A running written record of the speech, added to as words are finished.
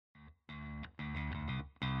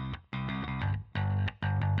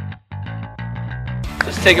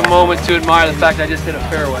Just take a moment to admire the fact I just hit a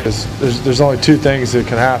fairway. There's only two things that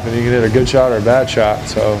can happen. You can hit a good shot or a bad shot,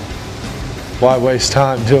 so why waste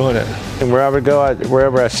time doing it? And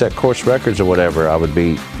wherever I set course records or whatever, I would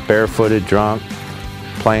be barefooted, drunk,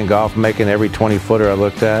 playing golf, making every 20-footer I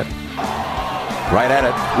looked at. Right at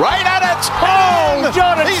it. Right at it! Oh,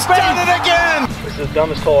 John, he's done it again! This is the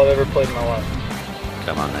dumbest hole I've ever played in my life.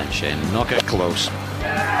 Come on then, Shane. Knock it close.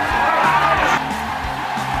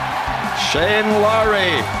 Shane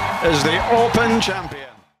Lowry is the Open champion.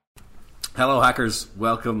 Hello hackers,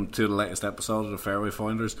 welcome to the latest episode of the Fairway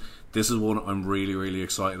Finders. This is one I'm really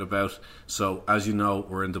excited about. So as you know,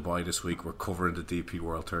 we're in Dubai this week. We're covering the DP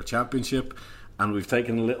World Tour Championship, and we've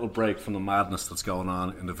taken a little break from the madness that's going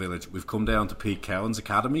on in the village. We've come down to Pete Cowen's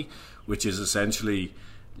Academy, which is essentially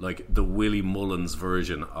like the Willie Mullins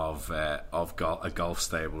version of a golf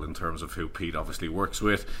stable in terms of who Pete obviously works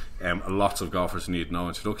with. Lots of golfers need no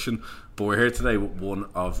introduction, but we're here today with one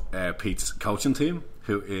of Pete's coaching team,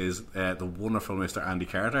 who is the wonderful Mr. Andy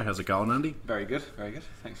Carter. How's it going, Andy? Very good.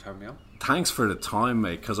 Thanks for having me on. Thanks for the time,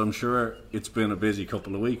 mate, because I'm sure it's been a busy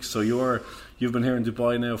couple of weeks. So you've been here in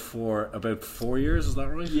Dubai now for about 4 years, is that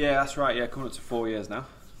right? Yeah, that's right. Yeah, coming up to 4 years now.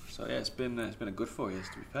 So yeah, it's been a good 4 years,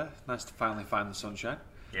 to be fair. Nice to finally find the sunshine.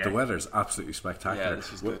 Yeah. The weather's absolutely spectacular. Yeah,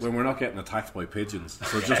 this is good. When we're not getting attacked by pigeons.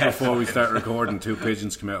 So just before we start recording, two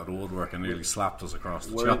pigeons came out of the woodwork and nearly slapped us across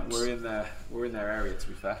the chops. We're in their area, to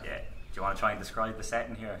be fair. Yeah. Do you want to try and describe the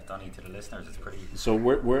setting here, Donny, to the listeners? It's pretty. So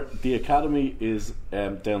we're the academy is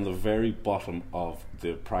down the very bottom of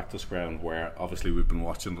the practice ground, where obviously we've been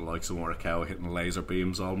watching the likes of Morikawa hitting laser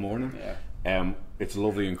beams all morning. Yeah. It's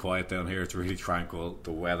lovely and quiet down here. It's really tranquil.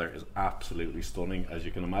 The weather is absolutely stunning, as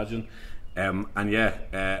you can imagine.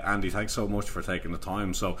 Andy, thanks so much for taking the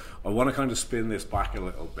time. So I want to kind of spin this back a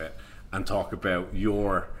little bit and talk about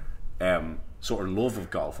your sort of love of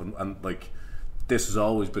golf, and like this has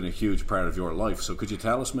always been a huge part of your life. So could you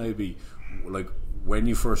tell us maybe like when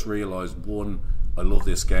you first realised, one, I love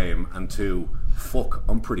this game, and two, fuck,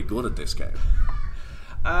 I'm pretty good at this game?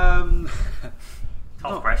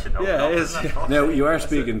 Tough question though. Yeah, it is. Now you are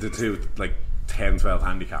speaking to two like 10, 12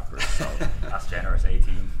 handicappers, so that's generous.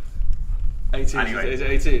 18. Anyway,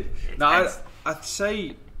 it's 18. Now, I'd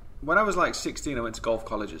say when I was like 16, I went to golf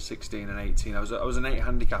college at 16 and 18. I was an 8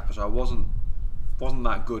 handicapper, so I wasn't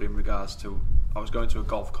that good in regards to. I was going to a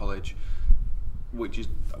golf college, which is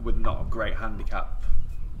with not a great handicap.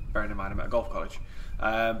 Bearing in mind I'm at a golf college,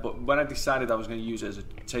 but when I decided I was going to use it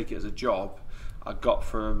take it as a job, I got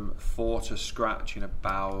from 4 to scratch in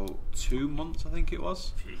about 2 months, I think it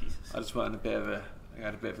was. Jesus. I just went on I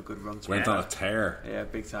had a bit of a good run. Went on a tear. Yeah,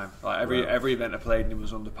 big time. Like every event I played in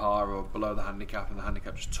was under par or below the handicap, and the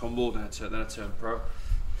handicap just tumbled, and then I turned pro.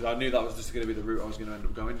 Because I knew that was just going to be the route I was going to end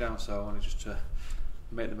up going down, so I wanted just to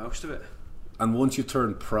make the most of it. And once you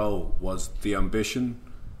turned pro, was the ambition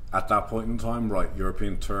at that point in time, right,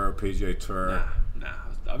 European Tour, PGA Tour? Nah.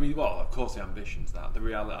 I mean, well, of course the ambition's that. The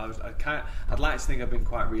reality, I'd like to think I've been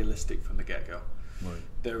quite realistic from the get-go. Right.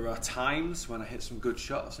 There are times when I hit some good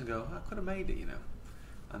shots and go, I could have made it, you know.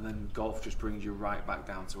 And then golf just brings you right back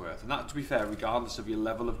down to earth. And that, to be fair, regardless of your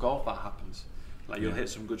level of golf, that happens. Like you'll hit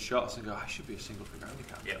some good shots and go, I should be a single figure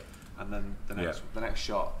handicap. Yeah. And then the next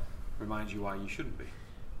shot reminds you why you shouldn't be.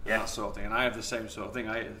 Yeah. That sort of thing. And I have the same sort of thing.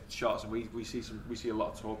 I hit shots, and we see a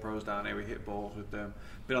lot of tour pros down here. We hit balls with them,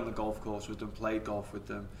 been on the golf course with them, played golf with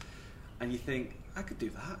them, and you think, I could do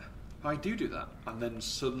that. I do that. And then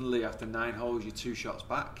suddenly after 9 holes you're 2 shots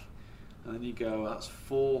back. And then you go, that's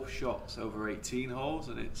 4 shots over 18 holes,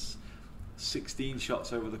 and it's 16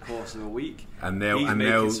 shots over the course of a week. And now, he's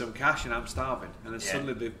making some cash, and I'm starving. And then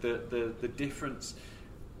suddenly the difference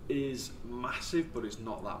is massive, but it's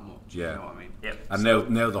not that much. Yeah. You know what I mean? Yep.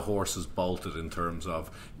 And now the horse is bolted in terms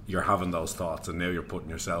of you're having those thoughts, and now you're putting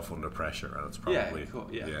yourself under pressure, and it's probably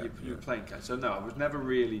you're playing catch. So no, I never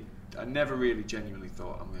really genuinely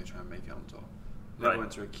thought I'm going to try and make it on tour. Never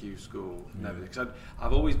went to a Q school, never. Because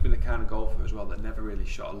I've always been the kind of golfer as well that never really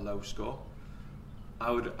shot a low score.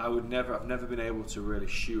 I've never been able to really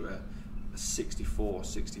shoot a 64,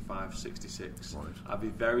 65, 66. Right. I'd be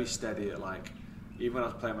very steady at like, even when I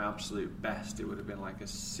was playing my absolute best, it would have been like a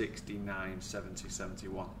 69, 70,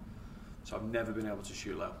 71. So I've never been able to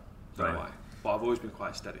shoot low. Don't know why. But I've always been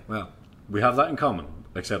quite steady. Well, we have that in common,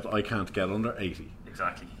 except I can't get under 80.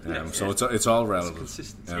 Exactly. So it's all relative. It's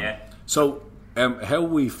consistency. So how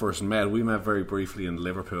we first met, we met very briefly in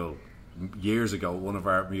Liverpool years ago. One of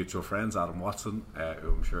our mutual friends, Adam Watson,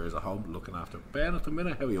 who I'm sure is at home looking after Ben at the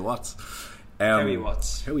minute. How are you, Watts? How are you,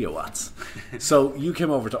 Watts? How are you, Watts? So you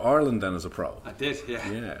came over to Ireland then as a pro? I did, yeah.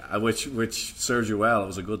 Yeah, which served you well. It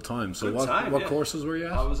was a good time. So what courses were you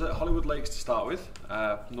at? I was at Hollywood Lakes to start with,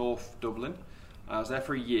 North Dublin. I was there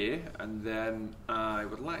for a year, and then I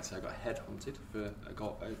would like to say I got headhunted for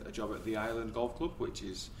a job at the Island Golf Club, which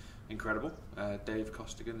is incredible. Dave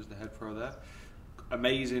Costigan is the head pro there.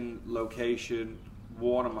 Amazing location.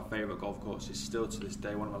 One of my favourite golf courses still to this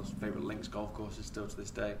day. One of my favourite links golf courses still to this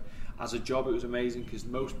day. As a job, it was amazing because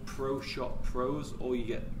most pro shop pros, all you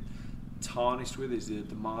get tarnished with is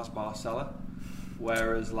the Mars bar cellar.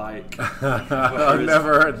 Whereas I've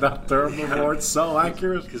never heard that term before. It's so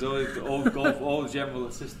accurate. Because all general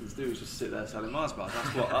assistants do is just sit there selling Mars bars.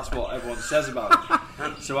 That's what everyone says about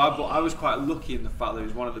it. So I was quite lucky in the fact that it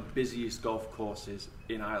was one of the busiest golf courses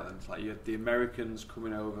in Ireland. Like, you had the Americans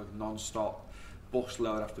coming over non-stop,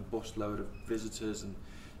 busload after busload of visitors, and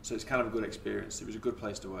so it's kind of a good experience. It was a good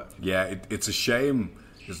place to work. Yeah, it's a shame.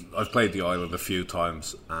 I've played the island a few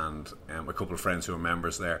times, and a couple of friends who are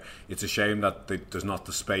members there. It's a shame that there's not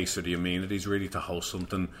the space or the amenities really to host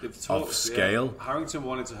something of scale. Yeah. Harrington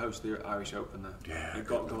wanted to host the Irish Open there. Yeah,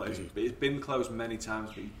 it's been closed many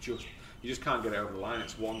times, but you just can't get it over the line.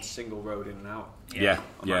 It's one single road in and out. Yeah.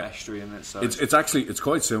 Estuary in it. So it's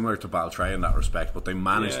quite similar to Baltray in that respect, but they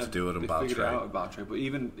managed to do it in Baltray. They figured it out at Baltray, but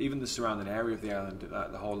even the surrounding area of the island,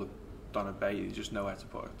 the whole of Donna Bay, you just nowhere to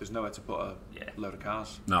put. There's nowhere to put a load of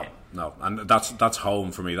cars. No, and that's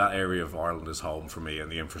home for me. That area of Ireland is home for me,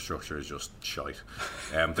 and the infrastructure is just shite.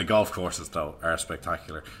 The golf courses though are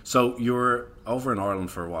spectacular. So you were over in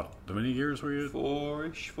Ireland for what? How many years were you? 4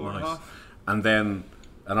 and a half. And then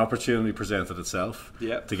an opportunity presented itself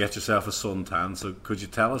to get yourself a suntan. So could you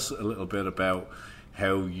tell us a little bit about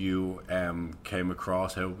how you came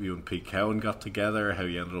across, how you and Pete Cowen got together, how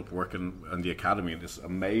you ended up working in the academy in this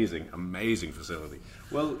amazing facility?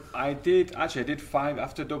 Well, I did 5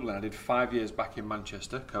 after Dublin. I did 5 years back in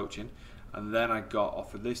Manchester coaching, and then I got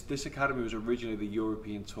offered this academy was originally the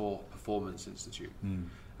European Tour Performance Institute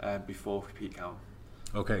before Pete Cowen.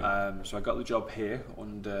 Okay. So I got the job here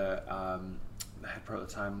under the head pro at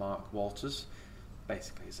the time, Mark Walters.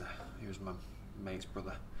 Basically, he was my mate's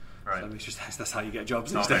brother. Right. So that's how you get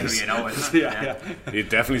jobs these days. You know, He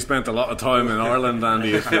definitely spent a lot of time in Ireland,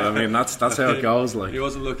 Andy. I mean, that's how it goes. Like, he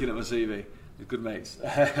wasn't looking at my CV. He's good mates.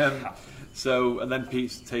 And then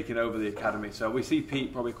Pete's taken over the academy. So we see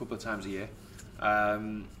Pete probably a couple of times a year.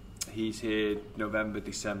 He's here November,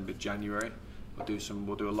 December, January.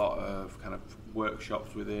 We'll do a lot of kind of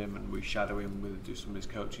workshops with him, and we shadow him. We'll do some of his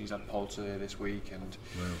coaching. He's had Polter here this week, and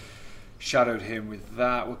shadowed him with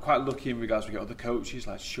that. We're quite lucky in regards we get other coaches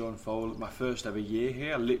like Sean Foley. My first ever year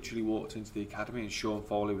here, I literally walked into the academy and Sean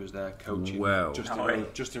Foley was there coaching. Wow.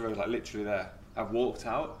 Just in road, like literally there. I walked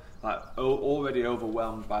out like already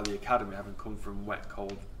overwhelmed by the academy, having come from wet,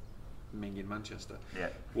 cold Ming in Manchester. Yeah.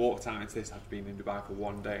 Walked out into this after being in Dubai for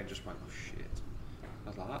 1 day and just went, oh shit. I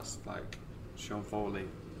was like, that's like Sean Foley.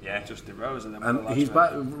 Yeah, Justin Rose, and then he's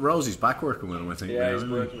back. Rosie's back working with him, I think. Yeah, he's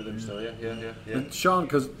working with him still. Yeah. And Sean,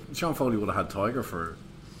 because Sean Foley would have had Tiger for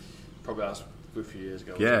probably a few years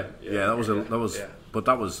ago. Yeah, that was. But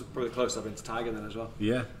that was probably close I've been to Tiger then as well.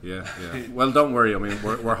 Yeah. Well, don't worry. I mean,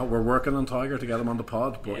 we're working on Tiger to get him on the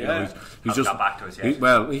pod, but you know, he's just got back to us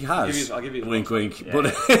yet. He has. I'll give you wink. Yeah.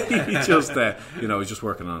 But he just he's just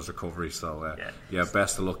working on his recovery. So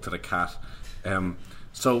best of luck to the cat.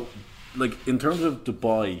 So, like, in terms of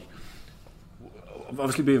Dubai,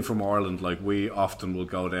 obviously being from Ireland, like, we often will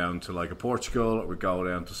go down to like a Portugal, or we go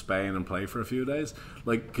down to Spain and play for a few days.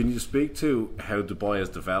 Like, can you speak to how Dubai has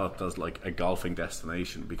developed as like a golfing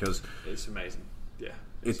destination? Because it's amazing. Yeah,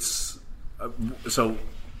 it's so.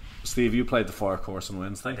 Steve, you played the fire course on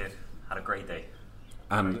Wednesday. I did. Had a great day.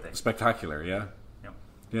 Spectacular, yeah. Yep.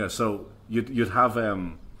 Yeah. So you'd have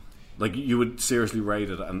like, you would seriously rate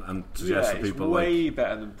it and suggest to people it's way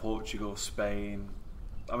better than Portugal, Spain.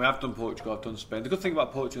 I mean, I've done Portugal, I've done Spain. The good thing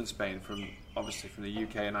about Portugal and Spain, from the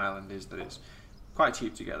UK and Ireland, is that it's quite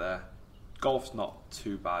cheap to get there. Golf's not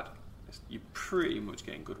too bad. You're pretty much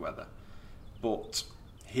getting good weather. But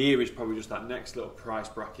here is probably just that next little price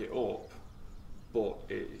bracket up, but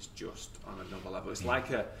it is just on another level. It's like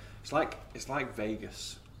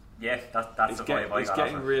Vegas. Yeah, that's the vibe I got. It's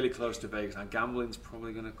getting really close to Vegas. Now, gambling's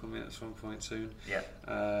probably going to come in at some point soon. Yeah.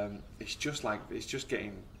 It's just mad. It's just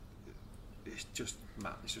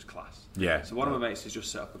class. Yeah. So one of my mates has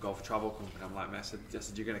just set up a golf travel company. I'm like, man, I said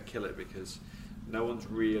you're going to kill it, because no one's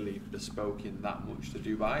really bespoke in that much to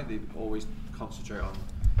Dubai. They always concentrate on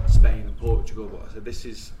Spain and Portugal. But I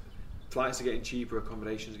said, flights are getting cheaper,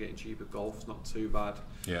 accommodations are getting cheaper, golf's not too bad.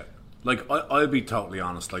 Yeah. like I'll be totally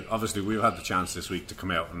honest. Like obviously we've had the chance this week to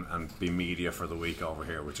come out and be media for the week over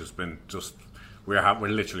here, which has been just we're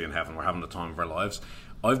literally in heaven. We're having the time of our lives.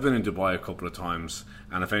 I've been in Dubai a couple of times,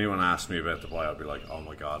 and if anyone asked me about Dubai, I'd be like, oh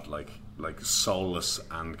my god, like soulless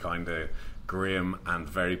and kind of grim and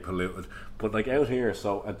very polluted. But like out here,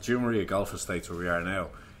 so at Jumeirah Golf Estates where we are now,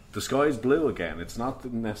 the sky's blue again. It's not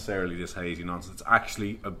necessarily this hazy nonsense. It's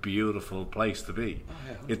actually a beautiful place to be.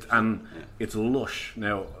 It's lush.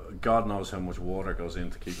 Now, God knows how much water goes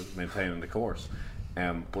in to keep it maintaining the course.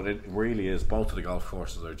 But it really is. Both of the golf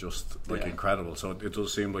courses are just incredible. So it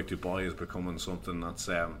does seem like Dubai is becoming something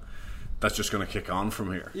that's just going to kick on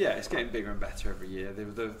from here. Yeah, it's getting bigger and better every year.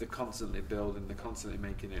 They're constantly building. They're constantly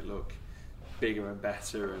making it look bigger and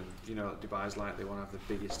better. And Dubai's like they want to have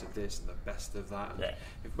the biggest of this and the best of that.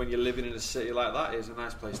 And when you're living in a city like that, it's a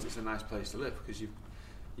nice place. It's a nice place to live because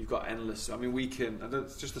you've got endless. I mean, we can.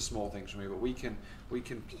 It's just the small things for me, but we can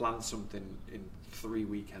plan something in 3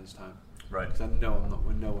 weekends time. Right. Because I know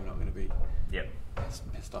we're not going to be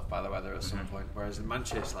pissed off by the weather at some point. Whereas in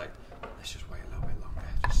Manchester, like, let's just wait a little bit longer,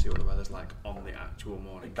 just see what the weather's like on the actual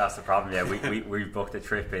morning. That's the problem. Yeah, we've booked a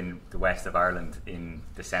trip in the west of Ireland in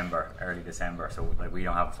December, early December. So like we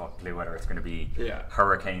don't have a fucking clue whether it's going to be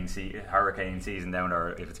hurricane season down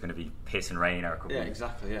or if it's going to be piss and rain or it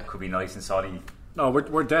could be nice and sunny. No,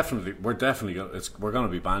 we're definitely we're going to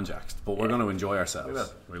be banjaxed, but we're going to enjoy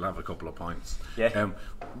ourselves. We'll have a couple of pints. Yeah.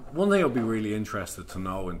 One thing I'd be really interested to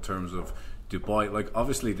know in terms of Dubai, like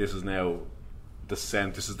obviously this is now this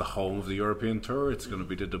is the home of the European Tour. It's going to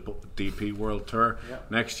be the DP World Tour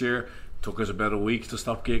next year. Took us about a week to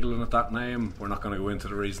stop giggling at that name. We're not going to go into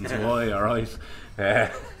the reasons why. All right,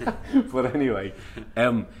 but anyway,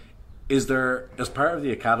 is there, as part of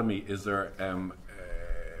the academy, is there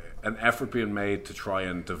an effort being made to try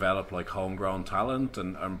and develop like homegrown talent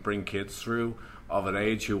and bring kids through of an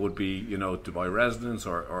age who would be Dubai residents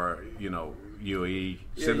or UAE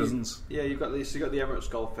citizens? You've got the Emirates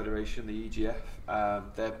Golf Federation, the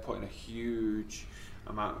EGF. They're putting a huge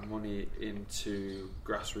amount of money into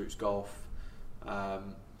grassroots golf.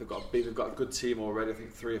 They've got a good team already. I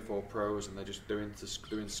think 3 or 4 pros, and they're just doing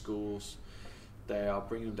schools. They are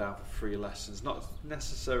bringing them down for free lessons. Not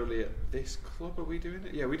necessarily at this club. Are we doing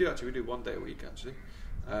it? Yeah, we do actually. We do 1 day a week actually.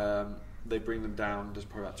 They bring them down. There's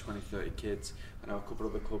probably about 20-30 kids. I know a couple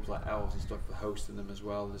of other clubs like Elves and stuff are hosting them as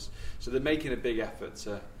well. So they're making a big effort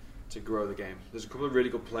to grow the game. There's a couple of really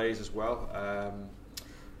good players as well.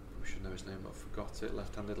 We should know his name, but I forgot it.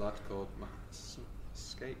 Left-handed lad called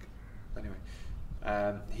Skake. Anyway,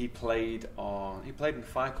 he played in the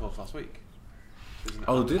fire course last week.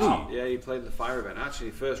 Oh, did he? Yeah, he played in the fire event.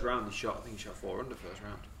 Actually, first round I think he shot 4 under first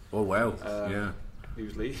round. Oh wow! Yeah. He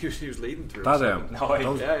was leading through.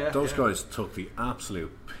 Those guys took the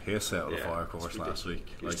absolute piss out of the fire course last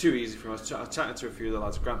week. It was too easy for us. I was chatting to a few of the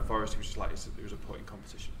lads. Grant Forrest, he was just like it was a putting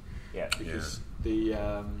competition. Yeah, because the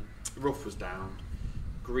rough was down.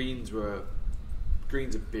 Greens are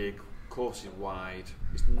big. Course is wide.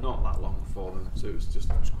 It's not that long for them, so it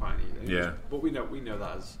was quite easy. But we know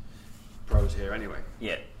that as pros here anyway.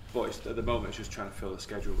 Yeah. But at the moment, it's just trying to fill the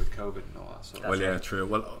schedule with COVID and all that. So true.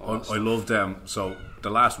 Well, I loved them. So the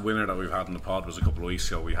last winner that we've had in the pod was a couple of weeks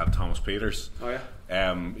ago. We had Thomas Peters. Oh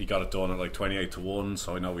yeah. He got it done at like 28-1.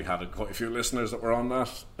 So I know we had quite a few listeners that were on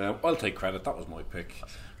that. I'll take credit. That was my pick.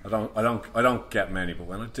 I don't get many, but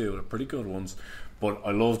when I do, they're pretty good ones. But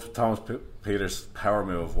I loved Thomas Peters' power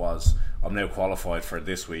move was I'm now qualified for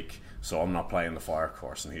this week, so I'm not playing the fire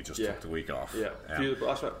course, and he just took the week off. Yeah.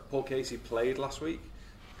 That's right. Paul Casey played last week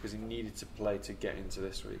because he needed to play to get into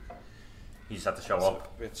this week. He just had to show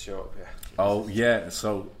up. We had to show up, yeah. Oh yeah.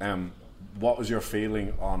 So, what was your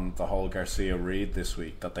feeling on the whole Garcia Reed this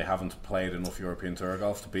week that they haven't played enough European Tour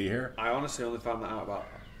golf to be here? I honestly only found that out about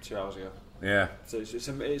 2 hours ago. Yeah. So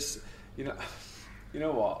it's you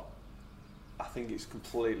know what? I think it's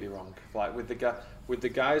completely wrong. Like with the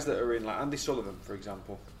guys that are in, like Andy Sullivan, for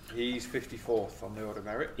example, he's 54th on the order of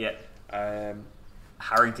merit. Yeah.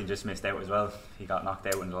 Harrington just missed out as well. He got knocked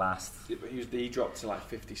out in the last. He dropped to like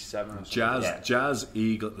 57. Or Jazz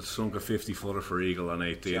Eagle sunk a 50-footer for Eagle on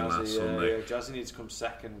 18 last Sunday. Yeah, Jazzy needs to come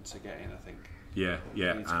second to get in, I think.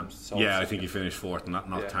 I think he finished 4th and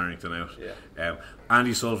knocked Harrington out. Yeah.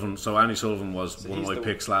 Andy Sullivan was one of my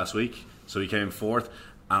picks last week, so he came 4th.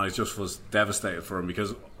 And I just was devastated for him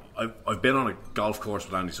because I've been on a golf course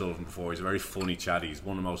with Andy Sullivan before. He's a very funny chat.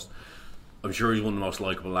 I'm sure he's one of the most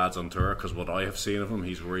likeable lads on tour because what I have seen of him,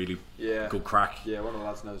 he's really good crack. Yeah, one of the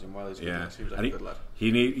lads knows him well. He seems like a good lad.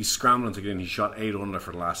 He's scrambling to get in. He shot 8 under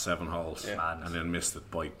for the last 7 holes, and then missed it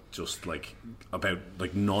by just like about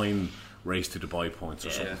like 9 race to Dubai points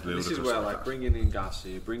or something ludicrous. This is where like bringing in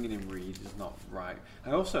Garcia, bringing in Reed is not right.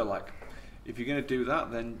 And also, like, if you're going to do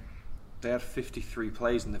that, then they had 53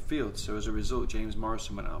 plays in the field, so as a result, James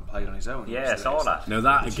Morrison went out and played on his own. Yeah, I saw that. Now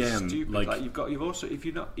that again, stupid. Like you've also, if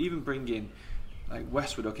you're not even bringing like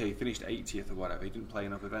Westwood, okay, he finished 80th or whatever. He didn't play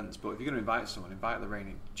enough events, but if you're going to invite someone, invite the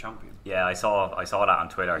reigning champion. Yeah, I saw that on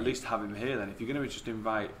Twitter. At least have him here. Then, if you're going to just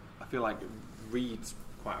invite, I feel like Reed's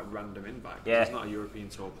quite a random invite. Yeah, he's not a European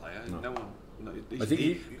Tour player. No one. No, I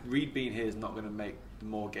think Reed being here is not going to make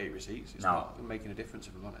more gate receipts. It's not making a difference,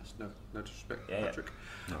 if I'm honest. No disrespect, Patrick.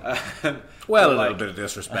 No. Well, a little bit of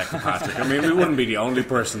disrespect to Patrick. I mean, we wouldn't be the only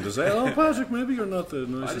person to say, "Oh, Patrick, maybe you're not the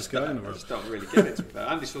nicest guy in the world." I just don't really get it. To be fair.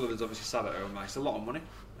 Andy Sullivan's obviously sat at home. It's a lot of money.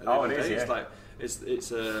 Oh, it is. It's like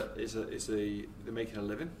they're making a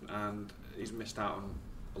living, and he's missed out on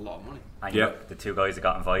a lot of money. And the two guys that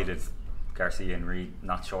got invited, Garcia and Reed,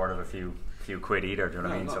 not short of a few quid either. Do you know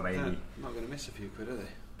what I mean? So maybe not going to miss a few quid, are they?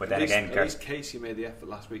 But at least Casey made the effort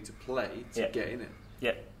last week to play to get in it.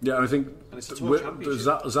 Yeah, and I think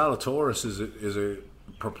Zalatoris is a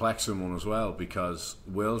perplexing one as well, because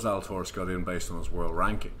Will Zalatoris got in based on his world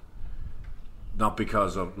ranking, not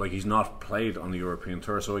because of he's not played on the European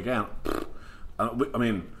Tour. So again, I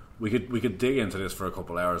mean, we could dig into this for a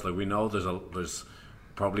couple of hours. Like, we know there's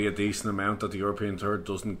probably a decent amount that the European Tour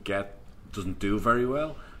doesn't do very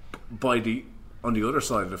well. On the other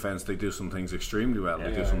side of the fence, they do some things extremely well.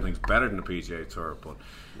 They do some things better than the PGA Tour. But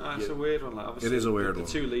it's a weird one. Like, obviously, it is a weird one.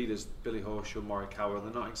 The two leaders, Billy Horschel, Morikawa,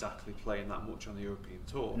 they're not exactly playing that much on the European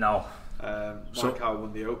Tour. No. Morikawa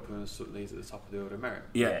won the Open and suddenly he's at the top of the order of merit.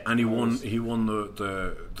 Yeah, and he won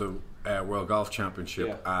the World Golf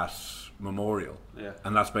Championship at Memorial. Yeah,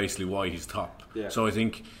 and that's basically why he's top. Yeah. So I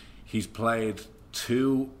think he's played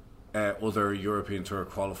two other European Tour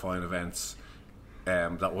qualifying events.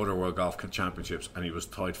 That other World Golf Championships, and he was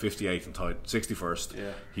tied 58th and tied 61st.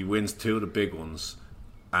 Yeah. He wins two of the big ones,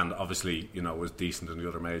 and obviously, was decent in the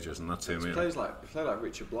other majors, and that's him. He plays like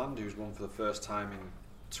Richard Bland, who's won for the first time in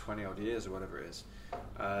 20 odd years or whatever it is.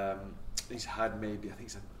 He's had maybe, I think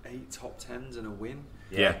he's had 8 top 10s and a win.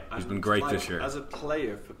 Yeah, he's been great this year. As a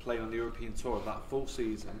player for playing on the European Tour that full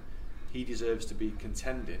season, he deserves to be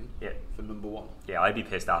contending for number one. Yeah, I'd be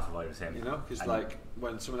pissed off if I was him. Because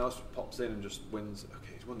when someone else pops in and just wins,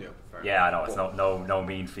 okay, he's won the Open. Fair yeah, I know, it's no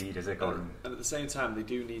mean feat, is it? And at the same time, they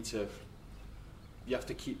do need to. You have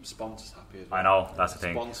to keep sponsors happy as well. I know, that's the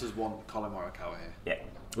thing. Sponsors want Colin Morikawa here. Yeah.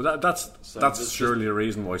 Well, that's surely the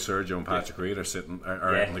reason why Sergio and Patrick Reed are sitting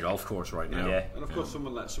on the golf course right now. Yeah. And of course,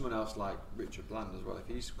 someone else like Richard Bland as well.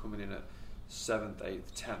 If he's coming in at 7th,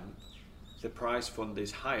 8th, 10th, the prize fund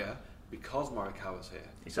is higher. Because Morikawa's here.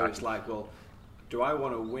 Exactly. So it's like, well, do I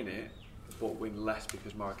want to win it but win less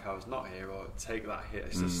because Morikawa's not here, or take that hit?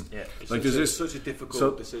 It's just it's such a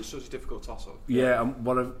difficult toss-up. Yeah,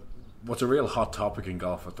 what's a real hot topic in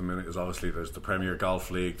golf at the minute is obviously there's the Premier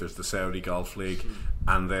Golf League, there's the Saudi Golf League,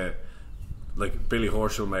 and Billy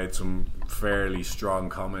Horschel made some fairly strong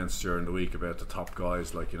comments during the week about the top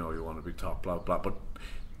guys, you want to be top, blah blah, but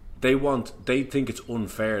they think it's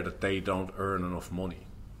unfair that they don't earn enough money.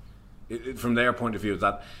 From their point of view,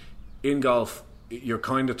 that in golf you're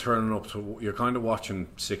kind of you're kind of watching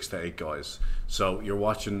 6 to 8 guys. So you're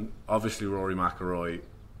watching obviously Rory McIlroy,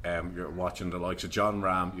 you're watching the likes of John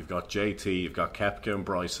Ram, you've got JT, you've got Koepka and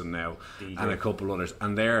Bryson now, and a couple others,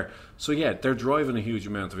 and they're driving a huge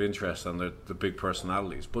amount of interest, and they're the big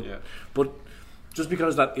personalities. But just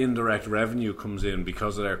because that indirect revenue comes in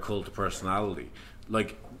because of their cult of personality,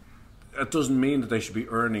 it doesn't mean that they should be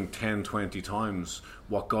earning 10, 20 times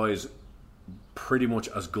what guys pretty much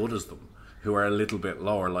as good as them who are a little bit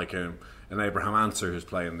lower, like an Abraham Answer who's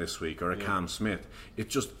playing this week, or a Cam Smith. It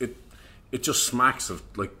just smacks of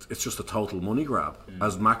it's just a total money grab,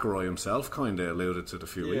 as McIlroy himself kind of alluded to a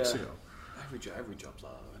few weeks ago. Every job's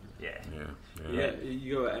like that, isn't it? Yeah.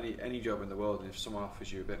 You go at any job in the world, and if someone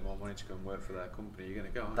offers you a bit more money to go and work for their company, you're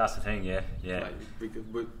going to go. That's the thing, yeah.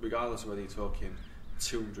 Regardless of whether you're talking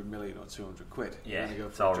 200 million or 200 quid. Yeah, you're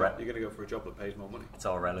going to go for a job that pays more money. It's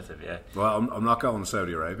all relative, yeah. Well, I'm not going to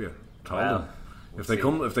Saudi Arabia. Told them. If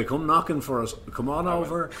they come knocking for us, come on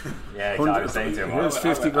over. Yeah, exactly. I was saying to him, here's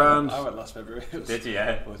 50 grand. I went last February. Did you?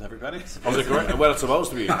 Yeah. Was every penny? Was it great? Well, it's supposed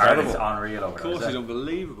to be incredible. It's unreal over there. Of course, it's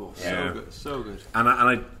unbelievable. Yeah. So good. And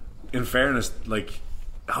I, in fairness,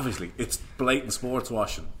 obviously it's blatant sports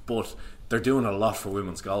washing, but they're doing a lot for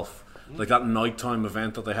women's golf. Like that nighttime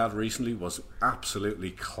event that they had recently was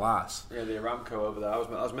absolutely class. Yeah, the Aramco over there. I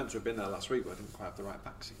was meant to have been there last week, but I didn't quite have the right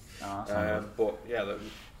backseat. But yeah,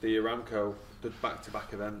 the Aramco did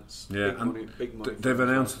back-to-back events. Yeah, big money. They've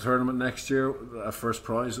announced a tournament next year, a first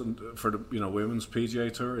prize for the women's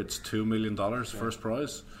PGA Tour. It's $2 million first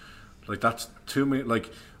prize. Like that's $2 million.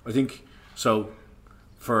 Like I think so.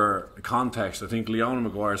 For context, I think Leona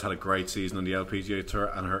Maguire's had a great season on the LPGA Tour,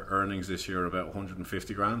 and her earnings this year are about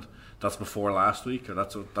 150 grand. That's before last week, or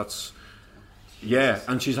that's yeah.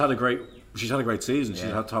 And she's had a great season. She's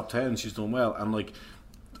had top 10. She's done well, and like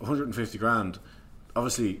 150 grand.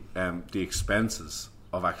 Obviously, the expenses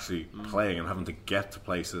of actually playing and having to get to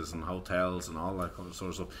places and hotels and all that kind of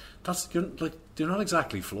sort of stuff. They're not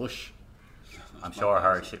exactly flush. I'm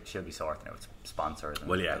sure she'll be sorting out sponsors and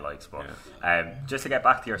the likes. But just to get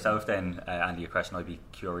back to yourself then, Andy, a question I'd be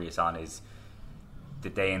curious on is the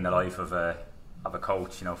day in the life of a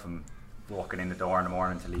coach. From walking in the door in the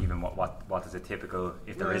morning to leaving. What is a typical?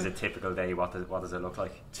 If there is a typical day, what does it look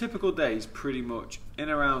like? Typical day is pretty much in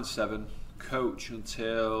around 7, coach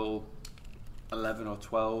until 11 or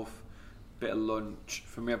 12. Bit of lunch.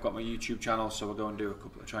 For me, I've got my YouTube channel, so we'll go and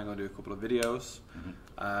try and go and do a couple of videos.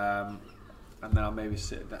 And then I'll maybe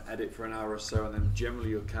sit and edit for an hour or so, and then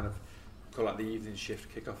generally you'll kind of call out the evening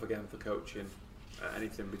shift, kick off again for coaching,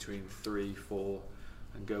 anything between 3, 4,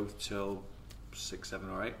 and go till 6, 7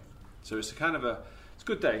 or 8. So it's it's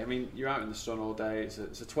a good day. I mean, you're out in the sun all day. It's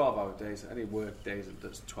a 12-hour day. So any work days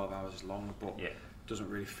that's 12 hours is long, but it doesn't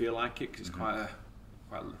really feel like it because it's quite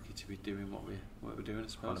lucky to be doing what we're doing. I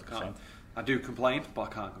suppose. I do complain, but I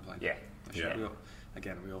can't complain.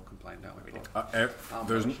 We all complain, don't we?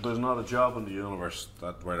 There's not a job in the universe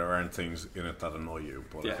where there aren't things in it that annoy you,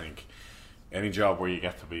 but I think any job where you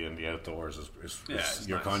get to be in the outdoors is you're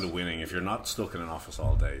nice. Kind of winning. If you're not stuck in an office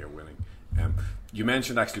all day, you're winning. You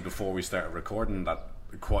mentioned actually before we started recording that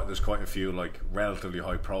there's quite a few like relatively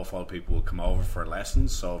high profile people will come over for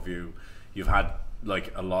lessons. So if you've had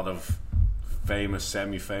like a lot of famous,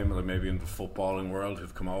 semi-famous, like maybe in the footballing world,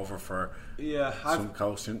 who've come over for some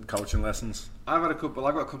coaching lessons. I've got a couple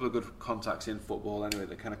of good contacts in football anyway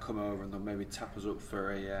that kind of come over and they'll maybe tap us up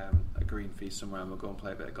for a green fee somewhere and we'll go and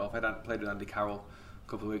play a bit of golf. I played with Andy Carroll a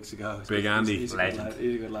couple of weeks ago. Big Andy, he's legend.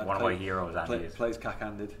 He's a good lad. One of my heroes. Andy plays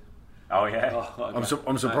cack-handed. Oh yeah.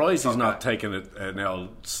 I'm surprised he's not taking an old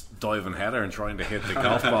diving header and trying to hit the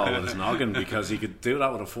golf ball with his noggin, because he could do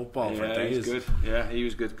that with a football for days. He was good. Yeah, he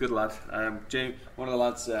was good lad. James, one of the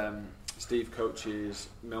lads, Steve, coaches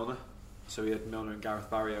Milner. So he had Milner and Gareth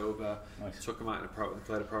Barry over. Nice. Took him out and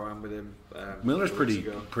played a program with him. Milner's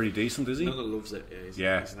pretty decent, is he? Milner loves it. He's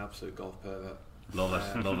an absolute golf pervert. Love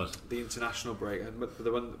it. The international break, but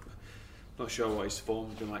the one. Not sure what his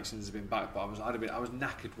form's been like since he's been back, but I was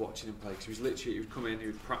knackered watching him play, because he would come in, he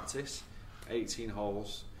would practice 18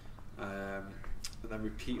 holes, and then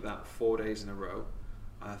repeat that 4 days in a row.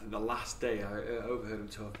 And I think the last day I overheard him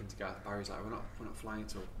talking to Gareth Barry. He's like, we're not flying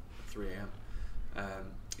till 3 a.m.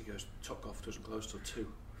 He goes, Top Golf doesn't close till 2.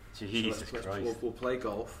 Jesus Christ. We'll play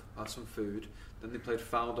golf, have some food. Then they played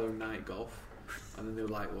Faldo night golf, and then they were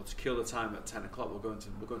like, well, to kill the time at 10 o'clock, we're going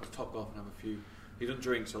to Top Golf and have a few. He doesn't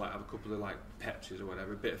drink, so like have a couple of like Pepsis or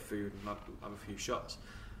whatever, a bit of food, and have a few shots.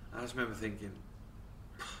 And I just remember thinking,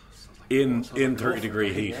 in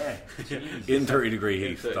 30-degree heat, in 30-degree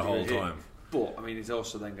heat the whole time. But I mean, he's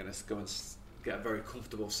also then going to go and get a very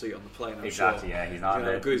comfortable seat on the plane. I'm exactly. Sure. Yeah, he's not.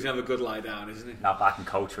 He's going to have a good lie down, isn't he? Not back and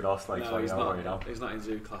coach with us, like. No, so he's not. You know. He's not in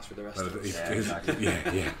zoo class with the rest of us. Exactly.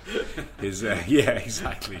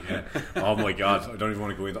 Yeah. Oh my God, I don't even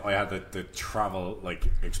want to go into. I had the travel like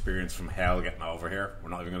experience from hell getting over here. We're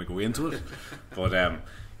not even going to go into it, but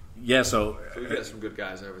So we get some good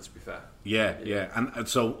guys over. To be fair. Yeah. And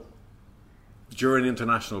so during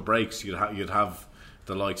international breaks, you'd have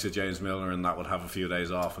the likes of James Milner and that would have a few days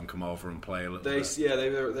off and come over and play a little bit. Yeah,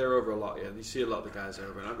 they're over a lot. Yeah, you see a lot of the guys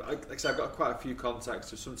over. And like I said, I've got quite a few contacts.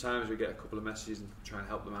 So sometimes we get a couple of messages and try and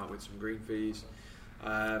help them out with some green fees.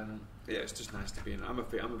 It's just nice to be in. I'm a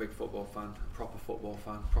big football fan, proper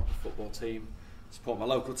football team. Support my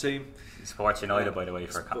local team. Sports United, by the way,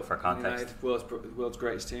 for context. United, world's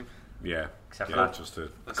greatest team. Yeah, except for that, just a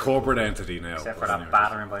corporate entity now. Except for that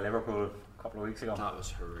battering by Liverpool a couple of weeks ago. That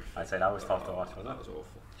was horrific. I'd say that was tough to watch. That was awful.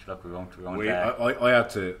 Look, we won't. I had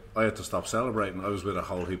to stop celebrating. I was with a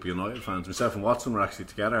whole heap of United fans. Myself and Watson were actually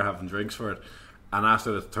together having drinks for it. And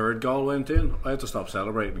after the third goal went in, I had to stop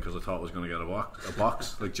celebrating because I thought I was going to get a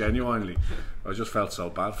box. Like genuinely, I just felt so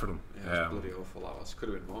bad for them. Yeah, it was bloody awful. That was. Could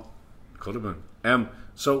have been more. Could have been.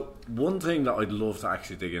 So one thing that I'd love to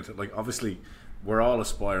actually dig into, like obviously we're all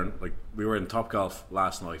aspiring. Like, we were in Topgolf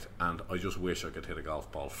last night, and I just wish I could hit a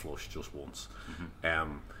golf ball flush just once.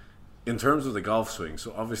 In terms of the golf swing,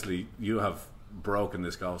 so obviously you have broken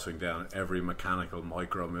this golf swing down every mechanical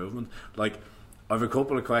micro movement. Like, I have a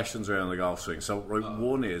couple of questions around the golf swing. So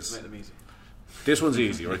one is, make them easy. This one's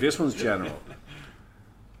easy, right? This one's general.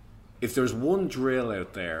 If there's one drill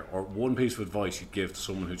out there or one piece of advice you'd give to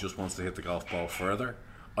someone who just wants to hit the golf ball further,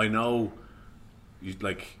 I know you'd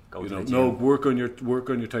work on your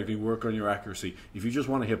technique, work on your accuracy. If you just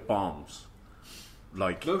want to hit bombs,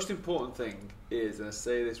 like, most important thing is, and I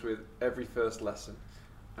say this with every first lesson,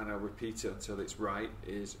 and I'll repeat it until it's right,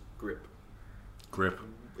 is grip. Grip.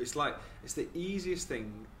 It's the easiest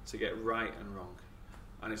thing to get right and wrong,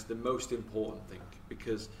 and it's the most important thing,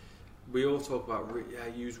 because we all talk about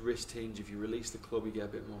use wrist hinge. If you release the club, you get a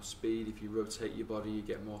bit more speed. If you rotate your body, you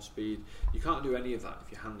get more speed. You can't do any of that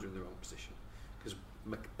if your hands are in the wrong position, because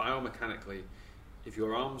biomechanically, if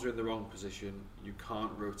your arms are in the wrong position, you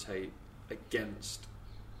can't rotate against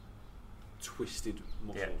twisted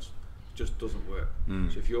muscles. It just doesn't work.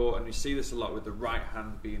 So if and you see this a lot with the right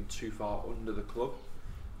hand being too far under the club,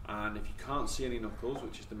 and if you can't see any knuckles,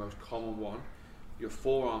 which is the most common one, your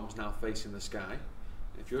forearm's now facing the sky.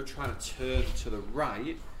 If you're trying to turn to the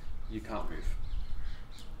right, you can't move.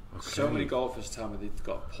 Okay. So many golfers tell me they've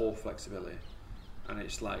got poor flexibility, and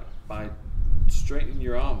it's like, by straightening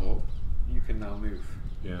your arm up, you can now move.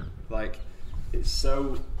 Yeah. Like, it's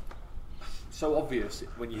so obvious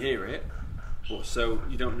when you hear it, but so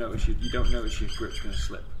you don't notice your grip's going to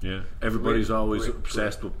slip. Yeah. Everybody's always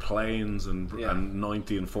obsessed with planes and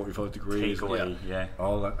 90 and 45 degrees. Takeaway,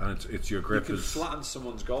 all that, and it's your grip. You can flatten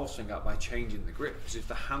someone's golf swing out by changing the grip, because if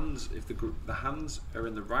the hands are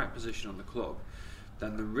in the right position on the club,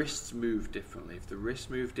 then the wrists move differently. If the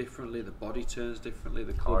wrists move differently, the body turns differently,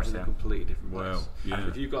 the club's in a completely different place. Wow. Yeah. And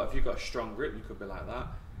if you've got a strong grip, you could be like that.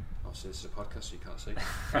 Obviously, this is a podcast, so you can't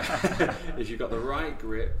see. If you've got the right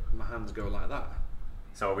grip, my hands go like that.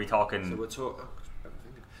 So are we talking? So we're talking.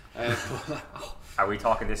 Are we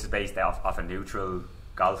talking? This is based off a neutral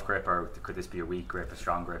golf grip, or could this be a weak grip, a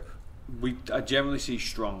strong grip? I generally see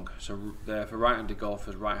strong. So for right-handed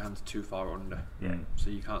golfers, right hand's too far under. Yeah. So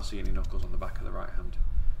you can't see any knuckles on the back of the right hand.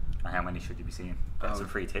 And how many should you be seeing? That's some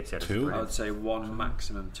free tips here. Two. I would say one,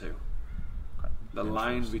 maximum two. Okay. The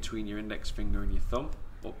line between your index finger and your thumb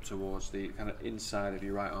up towards the kind of inside of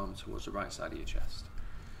your right arm, towards the right side of your chest.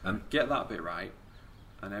 And get that bit right,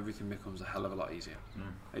 and everything becomes a hell of a lot easier.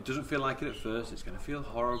 It doesn't feel like it at first. It's going to feel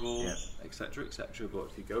horrible, etc., etc. But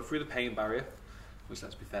if you go through the pain barrier, which,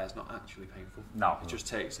 let's be fair, is not actually painful. No, it just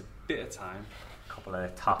takes a bit of time. A couple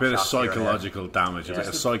of top bit of psychological damage, a bit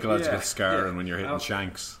of psychological scarring when you're hitting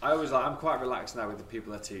shanks. I'm quite relaxed now with the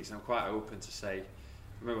people I teach, and I'm quite open to say.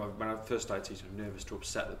 Remember when I first started teaching, I'm nervous to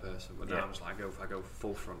upset the person, but now I'm just like, I go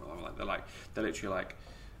full frontal. They're literally like,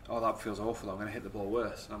 oh, that feels awful, I'm going to hit the ball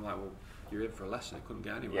worse. And I'm like, well, you're in for a lesson, it couldn't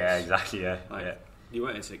get any worse. Yeah, exactly, You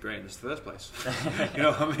weren't into it great in the first place. You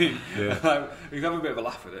know what I mean? Yeah. You can have a bit of a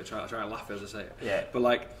laugh with it, try and laugh as I say it. Yeah.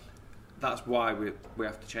 But that's why we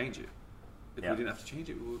have to change it. If we didn't have to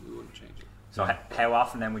change it, we wouldn't change it. So how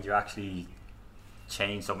often then would you actually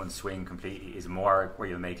change someone's swing completely? Is it more where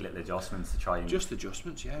you'll make little adjustments to try and... Just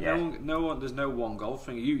adjustments, yeah. No one, there's no one golf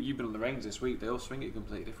swing. You've been on the range this week, they all swing it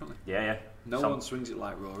completely differently. Yeah. No one swings it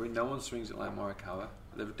like Rory, no one swings it like Morikawa.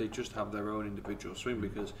 They just have their own individual swing,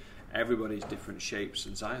 because everybody's different shapes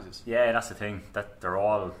and sizes. Yeah, that's the thing, that they're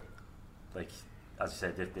all, like, as you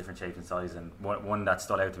said, different shapes and sizes. And one that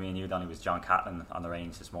stood out to me and you, Donnie, was John Catlin on the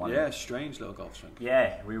range this morning. Yeah, strange little golf swing.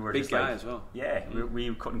 Yeah, we were big just guy as well. Yeah,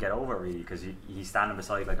 we couldn't get over it really, because he's standing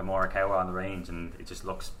beside like a Morikawa on the range, and it just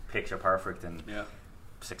looks picture perfect. And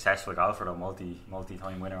successful golfer, though,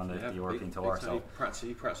 multi-time winner on the European Tour. So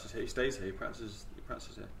he practices here. He stays here. He practices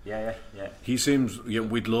here. Yeah. He seems. Yeah,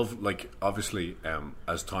 we'd love, like, obviously,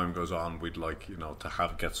 as time goes on, we'd like,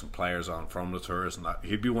 to get some players on from the tours, and that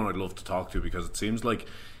he'd be one I'd love to talk to, because it seems like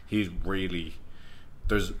he's really.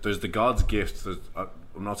 There's the God's gift. I'm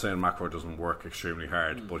not saying McEnroe doesn't work extremely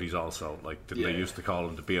hard, but he's also like they used to call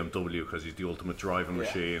him the BMW, because he's the ultimate driving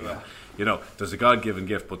machine. And, there's a God-given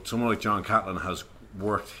gift, but someone like John Catlin has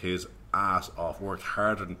worked his ass off, worked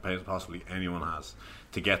harder than possibly anyone has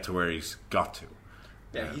to get to where he's got to.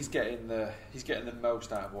 Yeah, he's getting the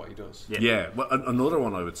most out of what he does. Yeah. Well, another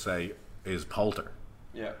one I would say is Poulter.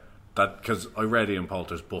 Yeah. That, because I read Ian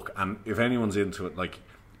Poulter's book, and if anyone's into it, like,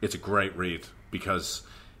 it's a great read, because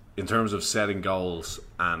in terms of setting goals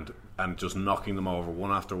and just knocking them over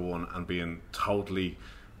one after one and being totally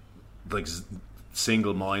like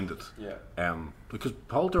single-minded. Yeah. Because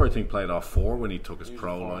Poulter, I think, played off 4 when he took his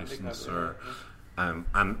pro license,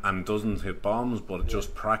 and doesn't hit bombs, but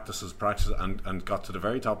just practices, and got to the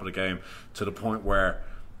very top of the game, to the point where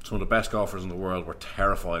some of the best golfers in the world were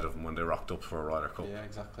terrified of him when they rocked up for a Ryder Cup. Yeah,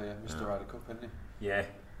 exactly. Yeah. Mr. Ryder Cup, isn't he? Yeah.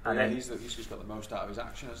 And then he's just got the most out of his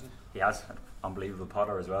action, hasn't he? He has. Unbelievable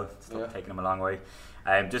putter as well. Taking him a long way.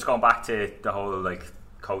 Just going back to the whole like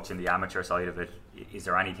coaching the amateur side of it, is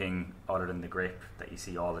there anything other than the grip that you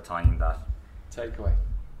see all the time that takeaway?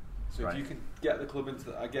 So if you can get the club into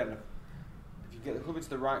if you get the club into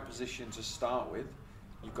the right position to start with,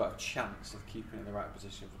 you've got a chance of keeping it in the right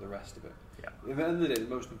position for the rest of it. Yeah. At the end of the day, the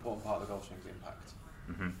most important part of the golf swing is impact.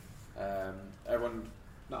 Everyone,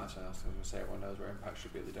 not actually, I was going to say everyone knows where impact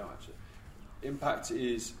should be, they don't actually. Impact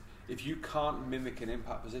is, if you can't mimic an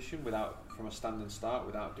impact position from a standing start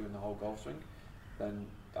without doing the whole golf swing, then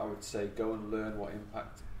I would say go and learn what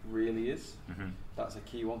impact really is. That's a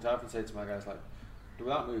key one. I often say to my guys, like,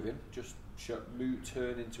 without moving, just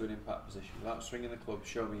turn into an impact position. Without swinging the club,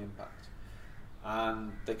 show me impact.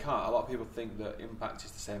 And they can't. A lot of people think that impact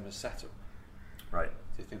is the same as setup. Right.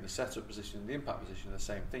 They think the setup position and the impact position are the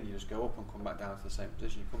same thing. You just go up and come back down to the same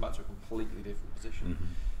position. You come back to a completely different position.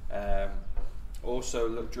 Also,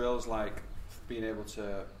 look, drills like being able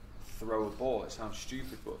to throw a ball. It sounds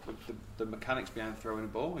stupid, but the mechanics behind throwing a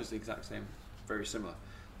ball is the exact same, very similar.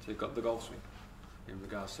 So you've got the golf swing in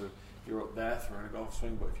regards to you're up there throwing a golf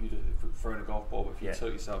swing, but if you're throwing a golf ball, but if you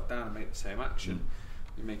tilt yourself down and make the same action,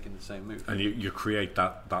 you're making the same move. And you create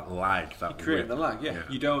that lag. That you create the lag, yeah.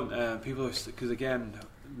 You don't, people, because again,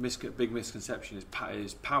 big misconception is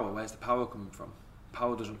power. Where's the power coming from?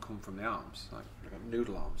 Power doesn't come from the arms, like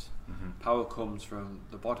noodle arms. Power comes from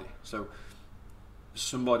the body. So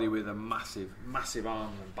somebody with a massive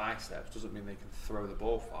arms and biceps doesn't mean they can throw the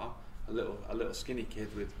ball far. A little skinny kid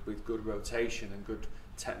with good rotation and good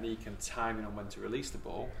technique and timing on when to release the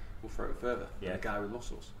ball will throw it further than a guy with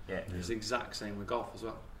muscles. It's the exact same with golf as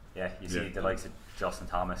well. You see the likes of Justin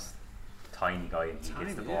Thomas, tiny guy, and he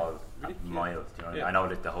hits the ball a mile. Do you know what I mean? I know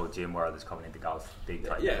that the whole gym world is coming into golf big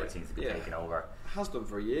time, where it seems to be taking over. Has done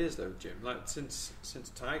for years though, Jim. Like since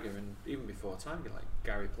Tiger, and even before Tiger, like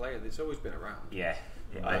Gary Player, it's always been around.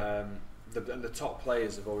 And the top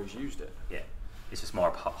players have always used it. It's just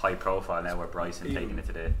more high profile now, where Bryson taking it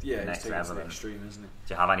to the next level. To the extreme, isn't it?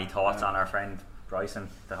 Do you have any thoughts on our friend Bryson?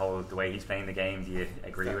 The way he's playing the game, do you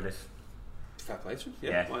agree with it? Fair play to him.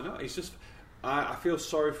 Yeah, why not? He's just. I feel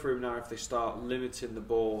sorry for him now if they start limiting the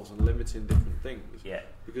balls and limiting different things.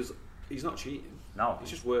 Because he's not cheating. No, he's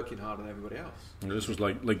just working harder than everybody else. And this was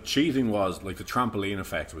like cheating was like the trampoline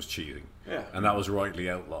effect was cheating. And that was rightly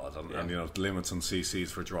outlawed. And you know, limits on CCs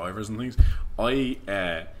for drivers and things.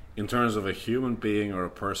 In terms of a human being or a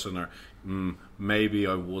person, or maybe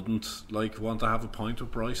I wouldn't want to have a pint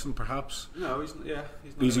with Bryson. Perhaps. No,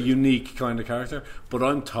 he's a unique kind of character. But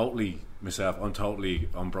I'm totally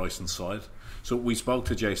on Bryson's side. So we spoke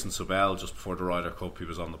to Jason Sabell just before the Ryder Cup. He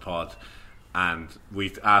was on the pod, and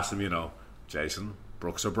we asked him, Jason,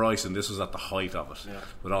 Brooks or Bryson? This was at the height of it,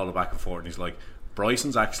 with all the back and forth. And he's like,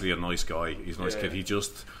 Bryson's actually a nice guy. He's a nice kid. He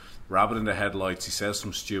just rabbit in the headlights. He says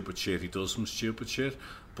some stupid shit. He does some stupid shit.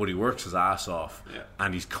 But he works his ass off,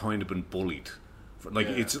 and he's kind of been bullied.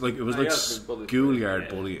 It was schoolyard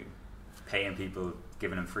bullying. Paying people,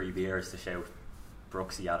 giving him free beers to shout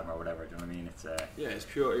Brooksy at him or whatever. Do you know what I mean? It's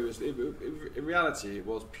pure. In reality, it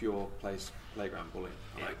was pure playground bullying.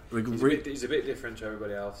 He's a bit different to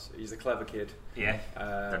everybody else. He's a clever kid. The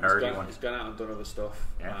nerdy one. He's gone out and done other stuff,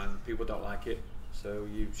 and people don't like it. So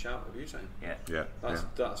you shout abuse at him.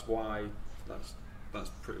 That's why. That's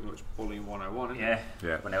pretty much bullying 101, isn't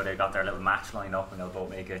it? But now they've got their little match lined up, and they'll both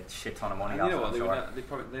make a shit ton of money off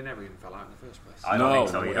it. They never even fell out in the first place. I don't think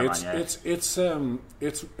so either,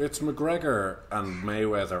 it's McGregor and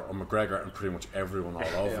Mayweather, or McGregor and pretty much everyone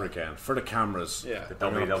all over again for the cameras.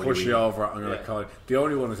 I'm going to push you over. I'm going to call you. The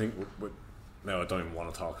only one I think no, I don't even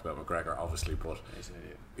want to talk about McGregor, obviously, but he's an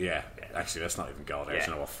idiot. Actually, let's not even go there. You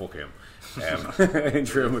know what? Fuck him. In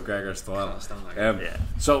true McGregor style.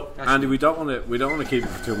 So, Andy, we don't want to keep it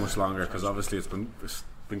for too much longer, because obviously it's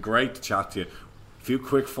been great to chat to you. A few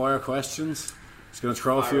quick fire questions. Just going to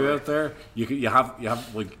throw a few out there. You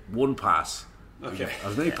have like one pass. Okay.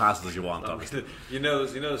 As many passes as you want, obviously.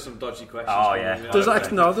 There's some dodgy questions. Oh yeah. There's not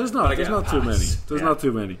too many. There's not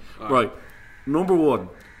too many. Right. Number one.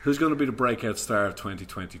 Who's going to be the breakout star of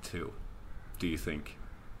 2022, do you think?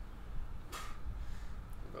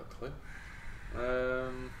 I've got a clue.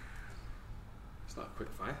 It's not a quick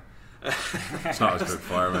fire. It's not as quick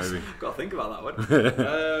fire, maybe. Got to think about that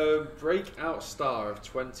one. Breakout star of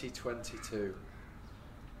 2022.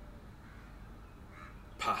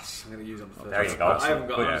 Pass. I'm going to use on the first. There you go. I haven't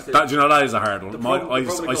got. That is a hard one.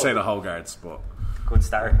 I say the whole guards, but Good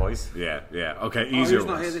start, boys. Yeah. Okay, easier who's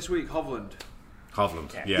not ones. here this week? Hovland.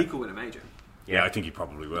 Yeah. He could win a major. Yeah, I think he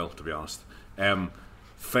probably will, to be honest.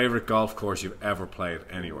 Favourite golf course you've ever played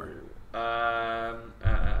anywhere? I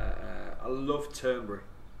love Turnberry.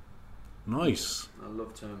 Nice. I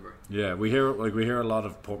love Turnberry. Yeah, we hear a lot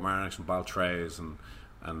of Portmarnock and Baltreys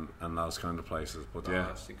and those kind of places. But yeah,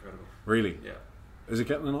 that's incredible. Really? Yeah. Is it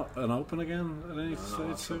getting an open again at any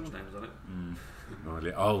stage soon? Names on it. No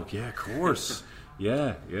idea. Oh yeah, of course.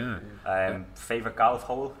 yeah. Favourite golf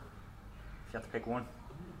hole? If you had to pick one.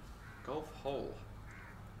 Golf hole.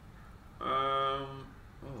 Oh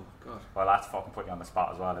god. Well, that's fucking put you on the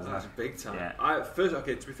spot as well, isn't That's it? big time. Yeah.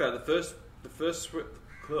 To be fair, the first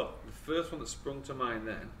one that sprung to mind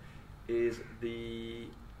then is the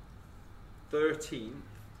 13th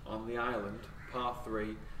on the island, par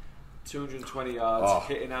 3, 220 yards,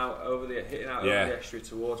 hitting out over the estuary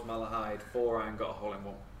towards Malahide, 4-iron, got a hole in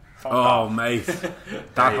one. Oh mate,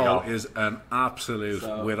 that hole is an absolute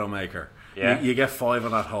widowmaker. Yeah. You get 5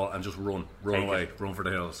 on that hole and just run Take away, it. run for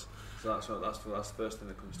the hills. So that's the first thing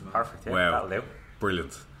that comes to mind. Perfect. Yeah, Wow, that'll do.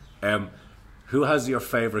 Brilliant. Who has your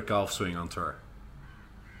favourite golf swing on tour?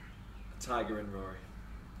 Tiger and Rory.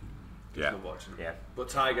 Yeah, Love watching them. Yeah. But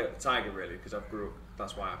Tiger really, because I've grew up.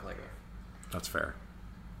 That's why I play golf. that's fair.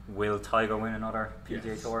 Will Tiger win another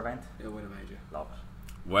PGA Tour event? He'll win a major. Love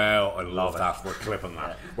it. Well, I love it. that. We're clipping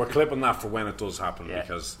that. We're clipping that for when it does happen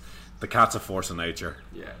because the cat's a force of nature.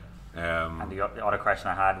 Yeah. And the other question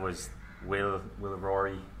I had was, will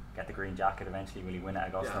Rory get the green jacket eventually? Will he win it at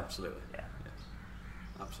Augusta? Yeah, absolutely. Yeah.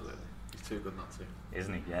 Absolutely. He's too good not to.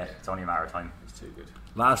 Isn't he? Yeah. It's only a matter of time. He's too good.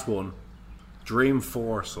 Last one, dream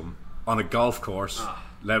foursome on a golf course.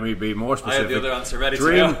 Let me be more specific. I had the other answer ready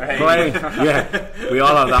Dream to go. playing, yeah, we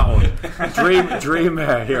all have that one. Dream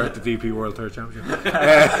here at the DP World Tour Championship.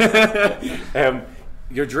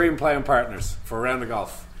 Your dream playing partners for a round of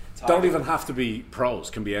golf. Tiger. Don't even have to be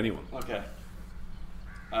pros; can be anyone. Okay.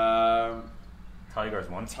 Tiger's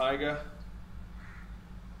one. Tiger.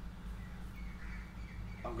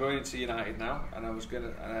 I'm going into United now, and I was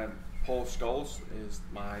gonna. Paul Scholes is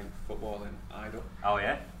my footballing idol. Oh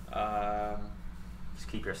yeah. Just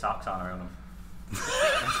keep your socks on around him.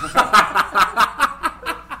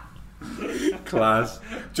 Class.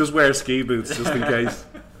 Just wear ski boots just in case.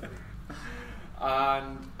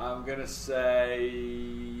 And I'm gonna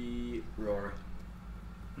say Rory.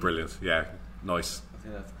 Brilliant. Yeah. Nice. I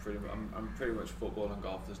think that's pretty much. I'm pretty much football and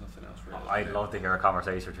golf. There's nothing else really. I'd love to hear a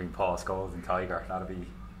conversation between Paul Scholes and Tiger. That'd be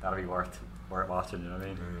worth watching. You know what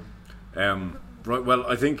I mean? Right. Well,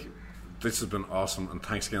 I think this has been awesome, and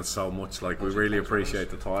thanks again so much. Like, we really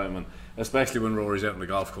appreciate the time, and especially when Rory's out on the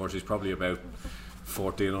golf course. He's probably about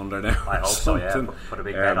 14 under now. I hope so. Yeah. Put a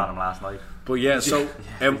big bet on him last night. But yeah, so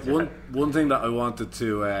one thing that I wanted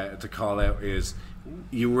to call out is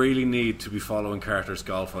you really need to be following Carter's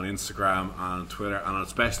Golf on Instagram and Twitter, and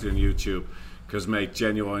especially on YouTube, because mate,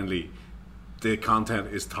 genuinely, the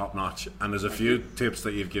content is top notch, and there's a few tips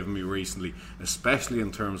that you've given me recently, especially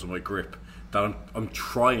in terms of my grip, that I'm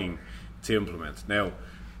trying to implement. Now,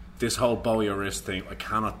 this whole bow your wrist thing, I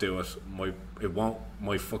cannot do it. So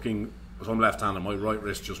I'm left-handed, my right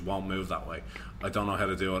wrist just won't move that way. I don't know how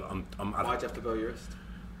to do it. Why'd you have to bow your wrist?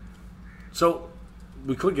 So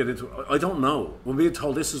we could get into it. I don't know. We're being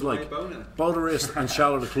told this is like bow the wrist and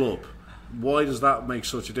shallow the club. Why does that make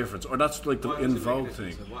such a difference? Or that's like the in vogue thing.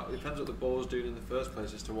 It depends what the ball's doing in the first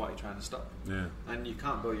place as to what you're trying to stop. Yeah. And you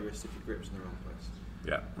can't bow your wrist if your grip's in the wrong place.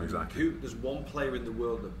 Yeah, exactly. There's one player in the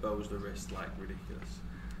world that bows the wrist like ridiculous.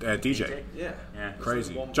 DJ. Yeah.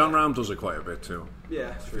 Crazy. John Rahm does it quite a bit too.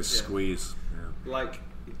 Yeah. His squeeze. Yeah. Like,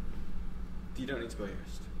 you don't need to bow your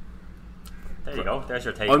wrist. There you go. There's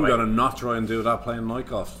your takeaway. I'm going to not try and do that playing night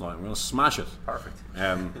golf tonight. I'm going to smash it. Perfect.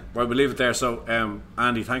 Right, we'll leave it there. So,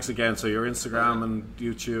 Andy, thanks again. So your Instagram and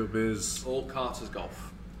YouTube is all Carter's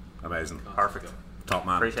Golf. Amazing. Perfect. Top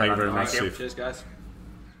man. Appreciate Thank you it, very much, Thank you. Steve. Cheers, guys.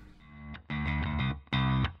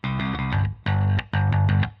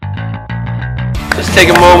 Just take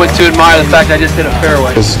a moment to admire the fact I just hit a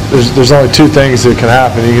fairway. There's only two things that can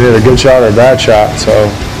happen. You can hit a good shot or a bad shot. So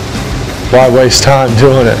why waste time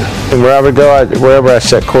doing it? And wherever I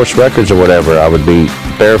set course records or whatever, I would be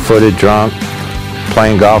barefooted, drunk,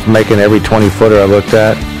 playing golf, making every 20-footer I looked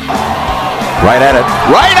at. Right at it.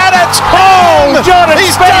 Right at it! Oh!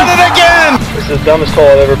 He's done it again! This is the dumbest hole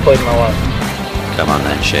I've ever played in my life. Come on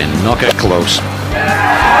then, Shane. Knock it close.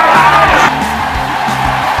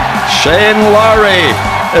 Shane Lowry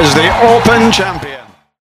is the Open champion.